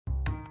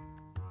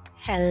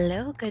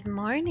Hello, good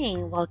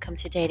morning. Welcome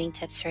to Dating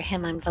Tips for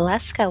Him. I'm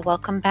Valeska.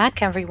 Welcome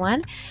back,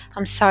 everyone.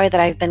 I'm sorry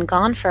that I've been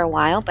gone for a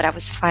while, but I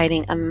was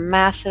fighting a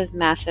massive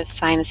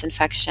sinus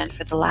infection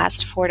for the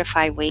last 4 to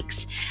 5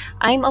 weeks.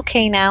 I'm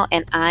okay now,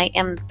 and I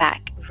am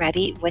back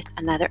ready with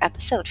another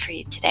episode for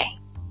you today.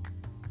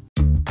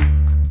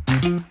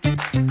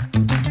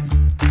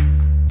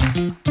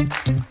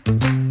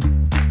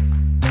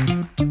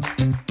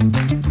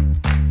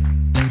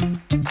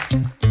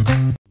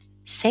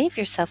 Save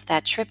yourself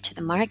that trip to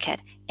the market.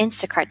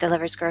 Instacart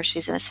delivers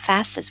groceries in as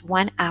fast as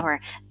 1 hour.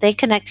 They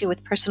connect you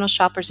with personal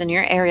shoppers in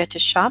your area to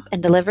shop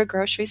and deliver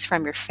groceries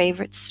from your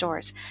favorite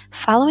stores.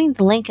 Following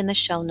the link in the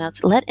show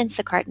notes, let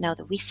Instacart know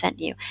that we sent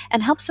you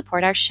and help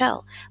support our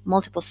show.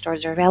 Multiple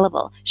stores are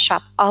available.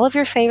 Shop all of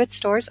your favorite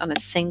stores on a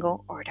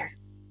single order.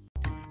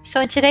 So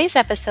in today's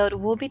episode,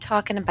 we'll be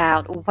talking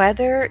about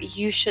whether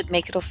you should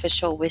make it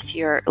official with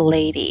your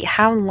lady.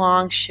 How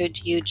long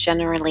should you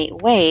generally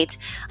wait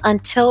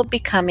until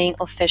becoming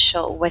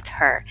official with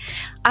her?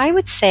 I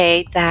would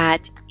say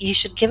that you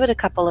should give it a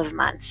couple of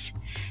months.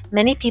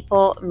 Many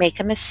people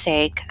make a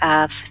mistake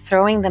of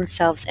throwing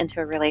themselves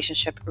into a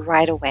relationship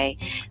right away,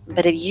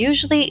 but it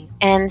usually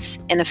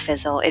ends in a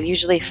fizzle. It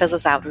usually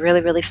fizzles out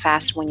really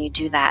fast when you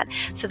do that.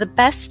 So the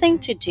best thing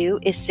to do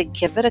is to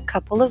give it a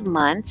couple of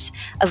months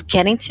of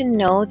getting to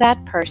know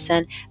that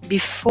person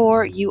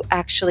before you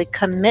actually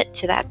commit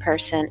to that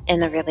person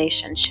in a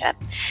relationship.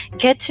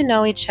 Get to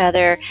know each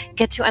other,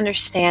 get to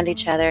understand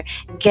each other,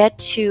 get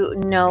to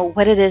know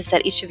what it is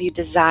that each of you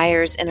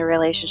desires in a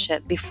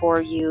relationship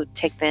before you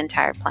take the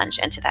entire plunge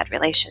into that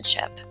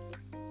relationship.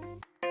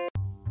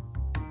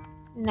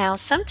 Now,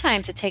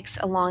 sometimes it takes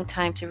a long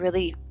time to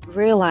really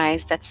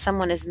realize that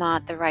someone is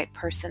not the right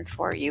person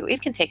for you.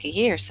 It can take a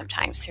year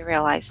sometimes to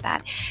realize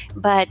that.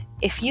 But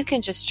if you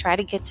can just try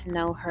to get to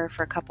know her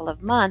for a couple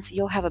of months,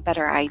 you'll have a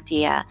better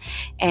idea.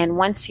 And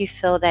once you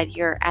feel that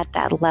you're at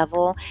that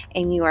level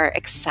and you are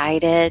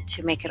excited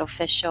to make it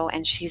official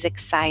and she's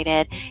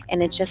excited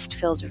and it just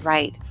feels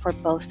right for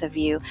both of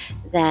you,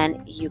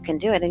 then you can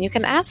do it. And you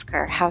can ask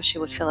her how she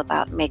would feel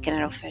about making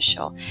it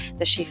official.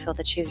 Does she feel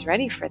that she's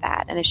ready for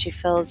that? And if she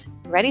feels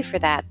ready for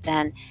that,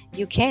 then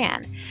you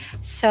can.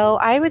 So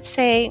I would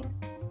say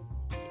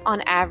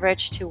on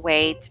average to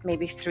wait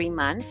maybe 3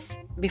 months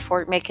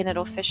before making it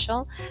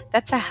official.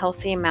 That's a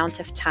healthy amount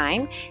of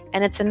time,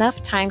 and it's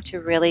enough time to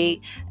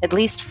really at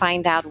least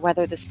find out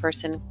whether this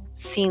person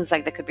seems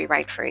like they could be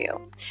right for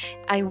you.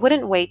 I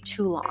wouldn't wait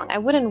too long. I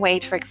wouldn't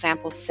wait, for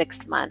example,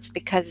 6 months,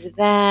 because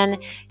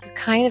then you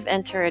kind of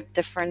enter a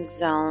different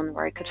zone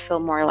where it could feel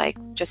more like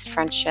just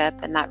friendship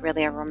and not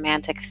really a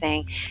romantic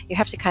thing. You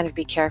have to kind of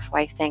be careful,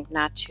 I think,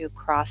 not to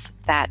cross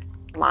that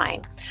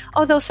line.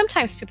 Although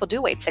sometimes people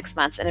do wait 6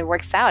 months and it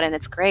works out and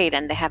it's great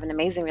and they have an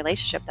amazing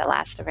relationship that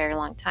lasts a very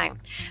long time.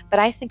 But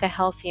I think a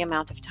healthy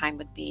amount of time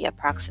would be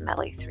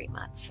approximately 3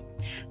 months.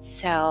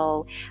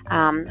 So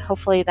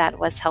hopefully that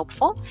was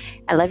helpful.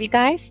 I love you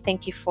guys.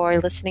 Thank you for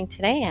listening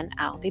today, and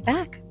I'll be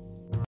back.